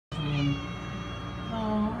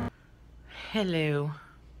Hello.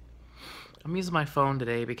 I'm using my phone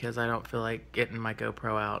today because I don't feel like getting my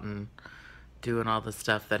GoPro out and doing all the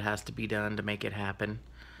stuff that has to be done to make it happen.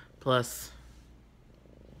 Plus,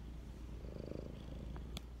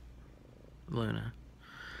 Luna.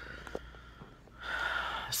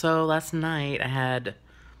 So last night I had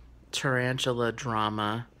tarantula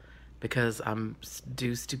drama because I'm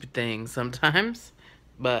do stupid things sometimes.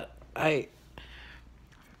 But bye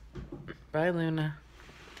Luna.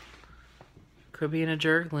 Quit being a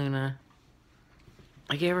jerk, Luna.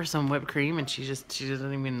 I gave her some whipped cream and she doesn't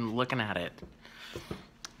even looking at it.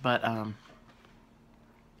 But I'm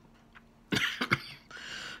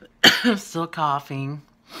still coughing.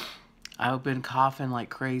 I've been coughing like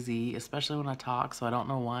crazy, especially when I talk, so I don't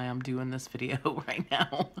know why I'm doing this video right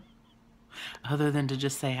now. Other than to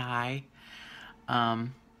just say hi. I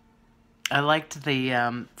liked the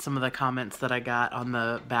some of the comments that I got on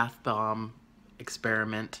the bath bomb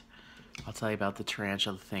experiment. I'll tell you about the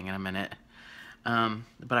tarantula thing in a minute.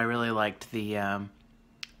 But I really liked the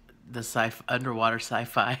underwater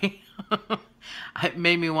sci-fi. It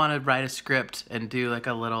made me want to write a script and do like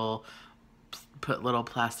put little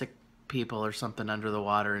plastic people or something under the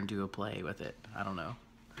water and do a play with it. I don't know.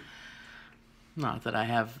 Not that I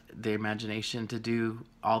have the imagination to do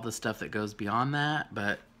all the stuff that goes beyond that,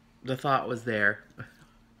 but the thought was there.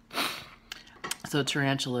 So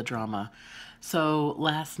tarantula drama. So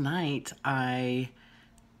last night I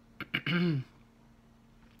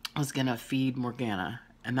was gonna feed Morgana,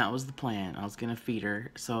 and that was the plan. I was gonna feed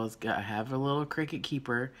her. So I have a little cricket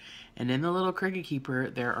keeper, and in the little cricket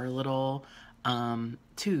keeper there are little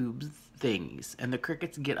tubes thingies, and the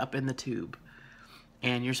crickets get up in the tube,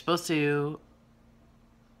 and you're supposed to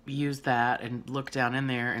use that and look down in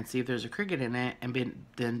there and see if there's a cricket in it, and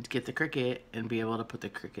then get the cricket and be able to put the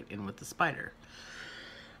cricket in with the spider.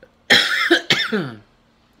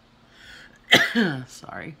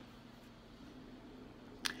 Sorry.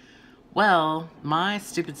 Well, my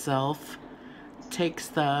stupid self takes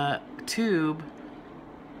the tube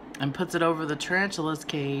and puts it over the tarantula's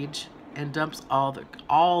cage and dumps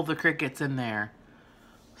all the crickets in there.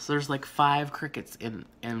 So there's like 5 crickets in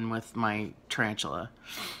with my tarantula.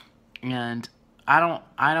 And I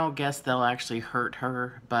don't guess they'll actually hurt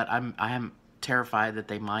her, but I am terrified that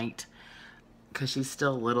they might, cuz she's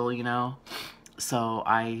still little, you know. So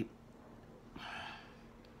I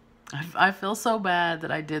feel so bad that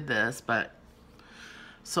I did this, but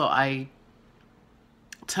so I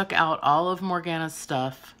took out all of Morgana's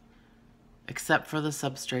stuff except for the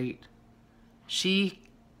substrate. She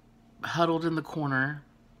huddled in the corner,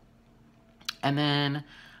 and then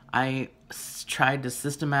I tried to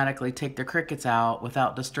systematically take the crickets out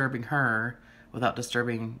without disturbing her, without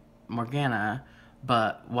disturbing Morgana,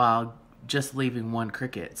 but while just leaving 1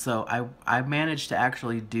 cricket. So I managed to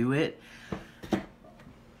actually do it,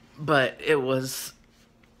 but it was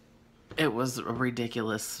a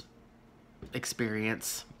ridiculous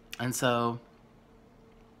experience. And so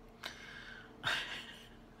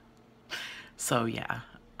yeah,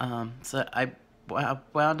 so I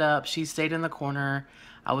wound up, she stayed in the corner.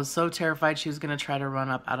 I was so terrified she was gonna try to run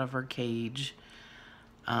up out of her cage,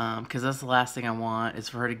 because that's the last thing I want, is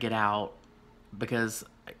for her to get out, because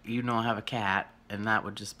you know I have a cat, and that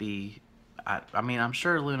would just be, I mean, I'm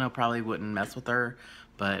sure Luna probably wouldn't mess with her,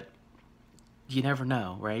 but you never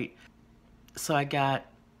know, right? So I got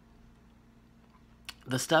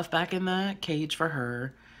the stuff back in the cage for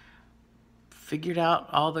her, figured out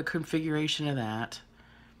all the configuration of that,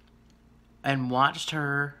 and watched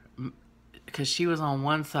her, because she was on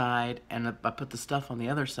one side and I put the stuff on the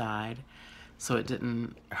other side so it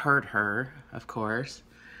didn't hurt her, of course.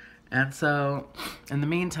 And so in the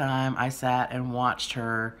meantime, I sat and watched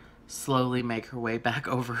her slowly make her way back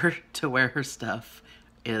over to where her stuff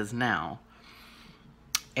is now,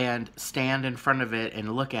 and stand in front of it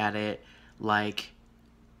and look at it like,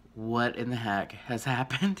 what in the heck has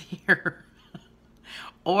happened here?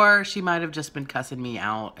 Or she might have just been cussing me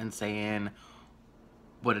out and saying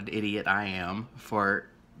what an idiot I am for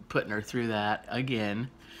putting her through that again.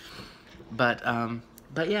 But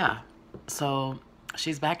yeah, so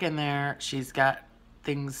she's back in there. She's got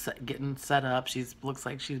things getting set up. Looks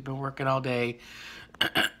like she's been working all day.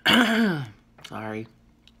 Sorry.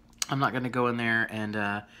 I'm not going to go in there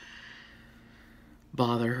and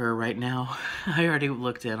bother her right now. I already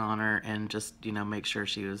looked in on her and just, you know, make sure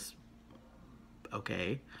she was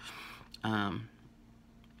okay.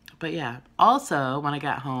 But yeah, also when I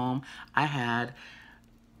got home, I had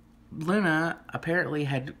Luna apparently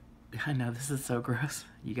had, I know this is so gross.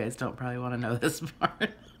 You guys don't probably want to know this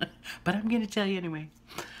part, but I'm going to tell you anyway.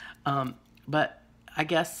 But I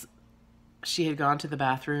guess she had gone to the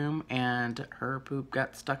bathroom and her poop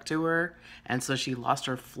got stuck to her, and so she lost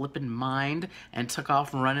her flippin' mind and took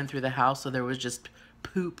off running through the house, so there was just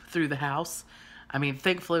poop through the house. I mean,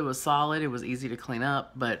 thankfully it was solid, it was easy to clean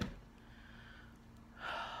up, but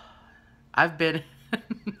I've been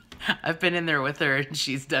I've been in there with her and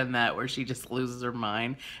she's done that where she just loses her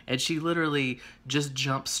mind and she literally just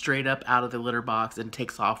jumps straight up out of the litter box and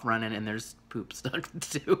takes off running and there's poop stuck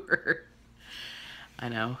to her. I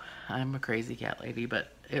know, I'm a crazy cat lady,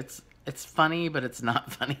 but it's funny, but it's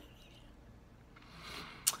not funny.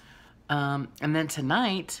 And then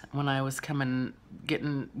tonight when I was walking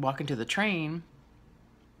to the train,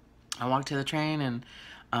 I walked to the train and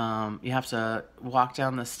you have to walk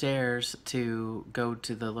down the stairs to go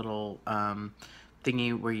to the little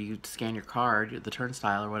thingy where you scan your card, the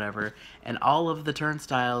turnstile or whatever. And all of the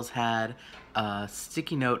turnstiles had a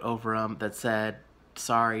sticky note over them that said,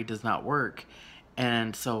 "Sorry, does not work."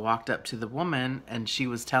 And so I walked up to the woman and she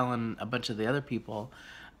was telling a bunch of the other people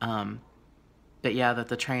that yeah, that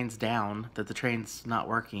the train's down, that the train's not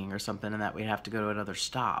working or something, and that we'd have to go to another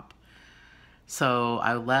stop. So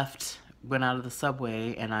I went out of the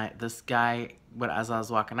subway, and this guy, as I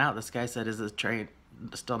was walking out, this guy said, "Is the train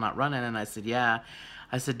still not running?" And I said, "Yeah."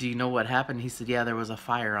 I said, "Do you know what happened?" He said, "Yeah, there was a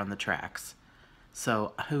fire on the tracks."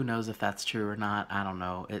 So who knows if that's true or not? I don't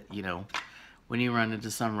know. When you run into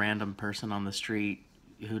some random person on the street,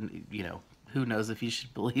 who knows if you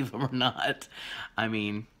should believe them or not? I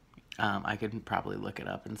mean, I could probably look it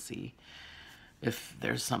up and see if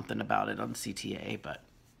there's something about it on CTA, but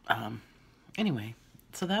anyway,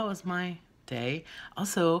 so that was my day.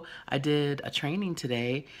 Also, I did a training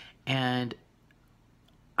today and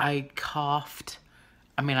I coughed.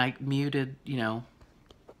 I mean, I muted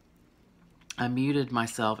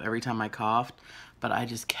myself every time I coughed, but I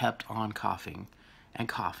just kept on coughing and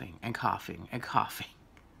coughing and coughing and coughing.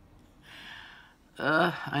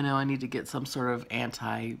 I know I need to get some sort of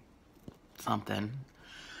anti something.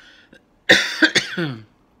 I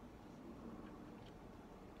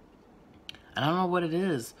don't know what it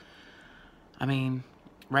is. I mean,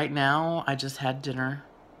 right now, I just had dinner.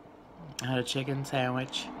 I had a chicken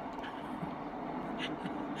sandwich.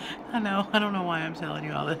 I know, I don't know why I'm telling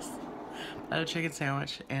you all this. I had a chicken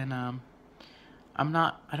sandwich, and I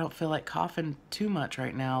don't feel like coughing too much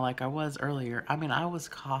right now like I was earlier. I mean, I was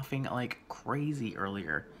coughing like crazy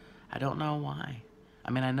earlier. I don't know why.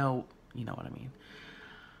 I mean, I know, you know what I mean.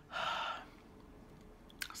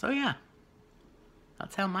 So yeah,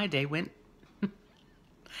 that's how my day went.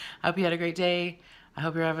 I hope you had a great day. I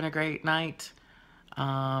hope you're having a great night.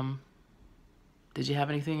 Did you have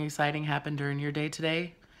anything exciting happen during your day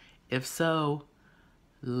today? If so,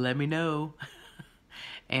 let me know.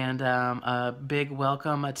 And a big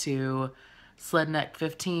welcome to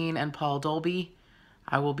Sledneck15 and Paul Dolby.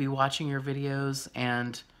 I will be watching your videos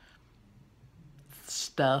and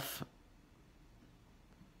stuff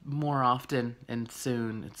more often and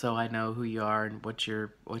soon, so I know who you are and what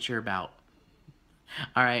you're about.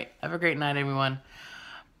 All right, have a great night, everyone.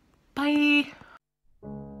 Bye.